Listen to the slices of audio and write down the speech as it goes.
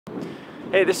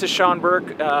Hey, this is Sean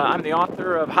Burke. I'm the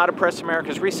author of How to Press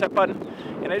America's Reset Button,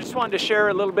 and I just wanted to share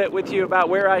a little bit with you about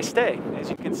where I stay. As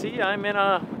you can see, I'm in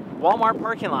a Walmart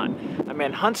parking lot. I'm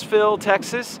in Huntsville,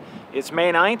 Texas. It's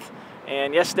May 9th,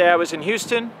 and yesterday I was in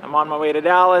Houston. I'm on my way to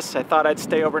Dallas. I thought I'd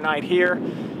stay overnight here,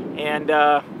 and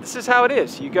this is how it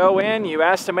is. You go in, you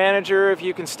ask the manager if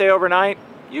you can stay overnight.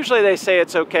 Usually they say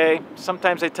it's okay.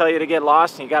 Sometimes they tell you to get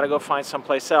lost and you got to go find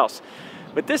someplace else.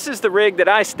 But this is the rig that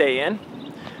I stay in.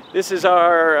 This is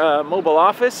our mobile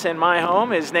office in my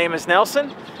home. His name is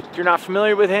Nelson. If you're not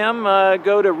familiar with him,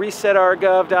 go to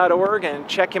resetrgov.org and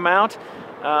check him out.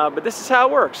 But this is how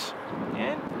it works.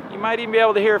 And you might even be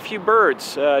able to hear a few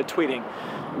birds tweeting.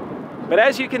 But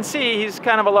as you can see, he's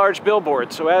kind of a large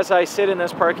billboard. So as I sit in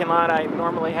this parking lot, I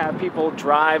normally have people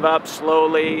drive up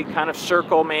slowly, kind of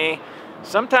circle me.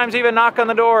 Sometimes even knock on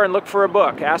the door and look for a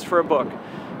book, ask for a book.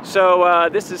 So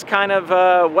this is kind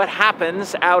of what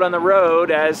happens out on the road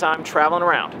as I'm traveling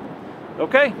around.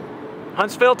 Okay,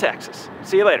 Huntsville, Texas.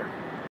 See you later.